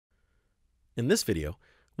In this video,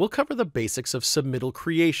 we'll cover the basics of submittal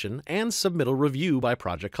creation and submittal review by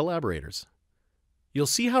project collaborators. You'll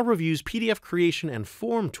see how Revu's PDF creation and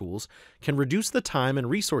form tools can reduce the time and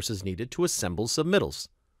resources needed to assemble submittals.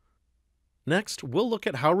 Next, we'll look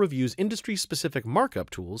at how Revu's industry-specific markup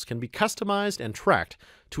tools can be customized and tracked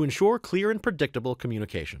to ensure clear and predictable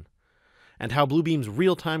communication, and how Bluebeam's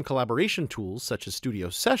real-time collaboration tools, such as Studio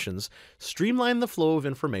Sessions, streamline the flow of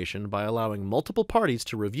information by allowing multiple parties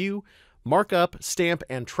to review, mark up, stamp,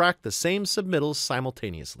 and track the same submittals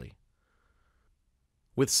simultaneously.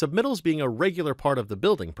 With submittals being a regular part of the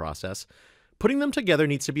building process, putting them together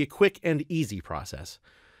needs to be a quick and easy process.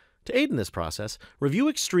 To aid in this process, Revu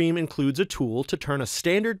Extreme includes a tool to turn a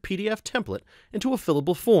standard PDF template into a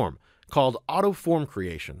fillable form called Auto Form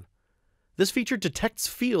Creation. This feature detects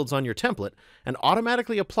fields on your template and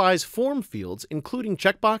automatically applies form fields, including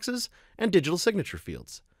checkboxes and digital signature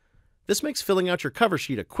fields. This makes filling out your cover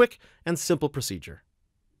sheet a quick and simple procedure.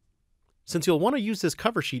 Since you'll want to use this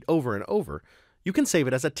cover sheet over and over, you can save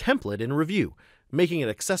it as a template in Revu, making it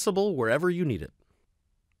accessible wherever you need it.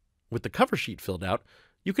 With the cover sheet filled out,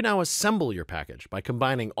 you can now assemble your package by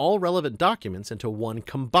combining all relevant documents into one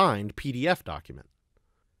combined PDF document.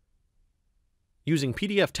 Using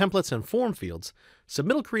PDF templates and form fields,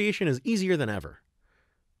 submittal creation is easier than ever.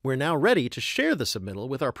 We're now ready to share the submittal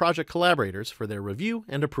with our project collaborators for their review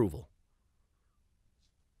and approval.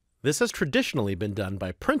 This has traditionally been done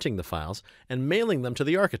by printing the files and mailing them to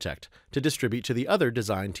the architect to distribute to the other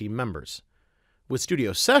design team members. With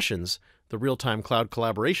Studio Sessions, the real-time cloud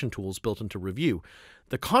collaboration tools built into Revu,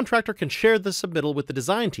 the contractor can share the submittal with the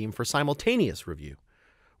design team for simultaneous review.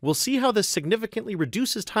 We'll see how this significantly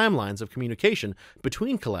reduces timelines of communication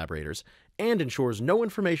between collaborators and ensures no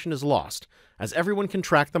information is lost, as everyone can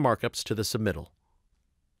track the markups to the submittal.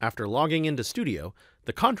 After logging into Studio,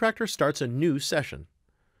 the contractor starts a new session.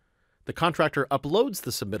 The contractor uploads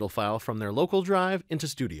the submittal file from their local drive into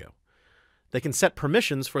Studio. They can set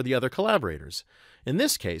permissions for the other collaborators. In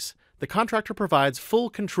this case, the contractor provides full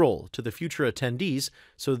control to the future attendees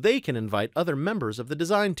so they can invite other members of the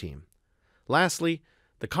design team. Lastly,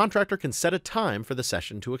 the contractor can set a time for the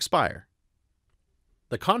session to expire.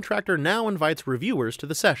 The contractor now invites reviewers to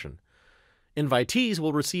the session. Invitees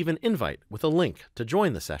will receive an invite with a link to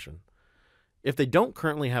join the session. If they don't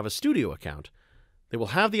currently have a Studio account, they will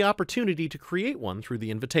have the opportunity to create one through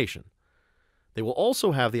the invitation. They will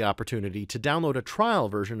also have the opportunity to download a trial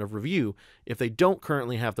version of Revu if they don't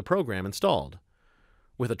currently have the program installed.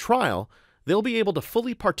 With a trial, they'll be able to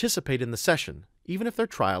fully participate in the session, even if their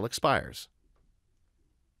trial expires.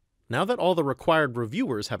 Now that all the required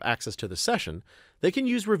reviewers have access to the session, they can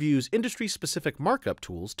use Revu's industry-specific markup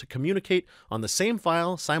tools to communicate on the same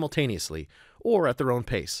file simultaneously or at their own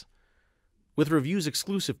pace. With Revu's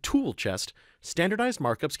exclusive tool chest, standardized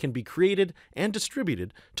markups can be created and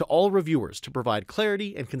distributed to all reviewers to provide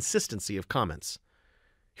clarity and consistency of comments.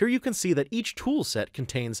 Here you can see that each tool set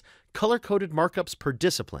contains color-coded markups per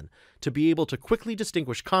discipline to be able to quickly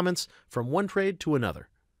distinguish comments from one trade to another.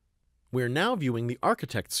 We are now viewing the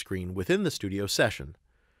architect screen within the Studio session.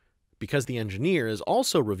 Because the engineer is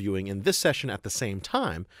also reviewing in this session at the same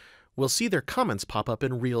time, we'll see their comments pop up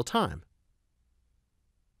in real time.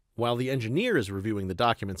 While the engineer is reviewing the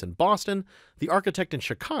documents in Boston, the architect in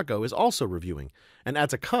Chicago is also reviewing and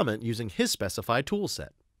adds a comment using his specified toolset.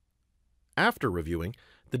 After reviewing,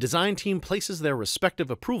 the design team places their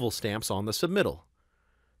respective approval stamps on the submittal.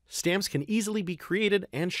 Stamps can easily be created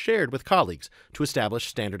and shared with colleagues to establish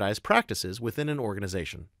standardized practices within an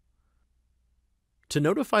organization. To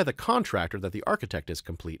notify the contractor that the architect is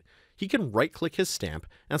complete, he can right-click his stamp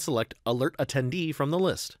and select Alert Attendee from the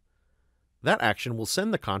list. That action will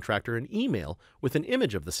send the contractor an email with an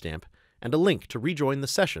image of the stamp and a link to rejoin the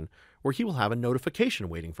session, where he will have a notification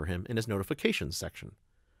waiting for him in his notifications section.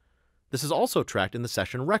 This is also tracked in the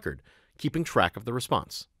session record, keeping track of the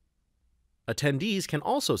response. Attendees can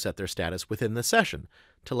also set their status within the session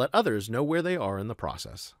to let others know where they are in the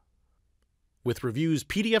process. With Revu's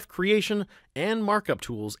PDF creation and markup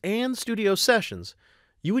tools and Studio Sessions,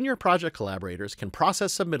 you and your project collaborators can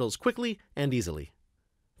process submittals quickly and easily.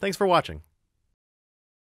 Thanks for watching.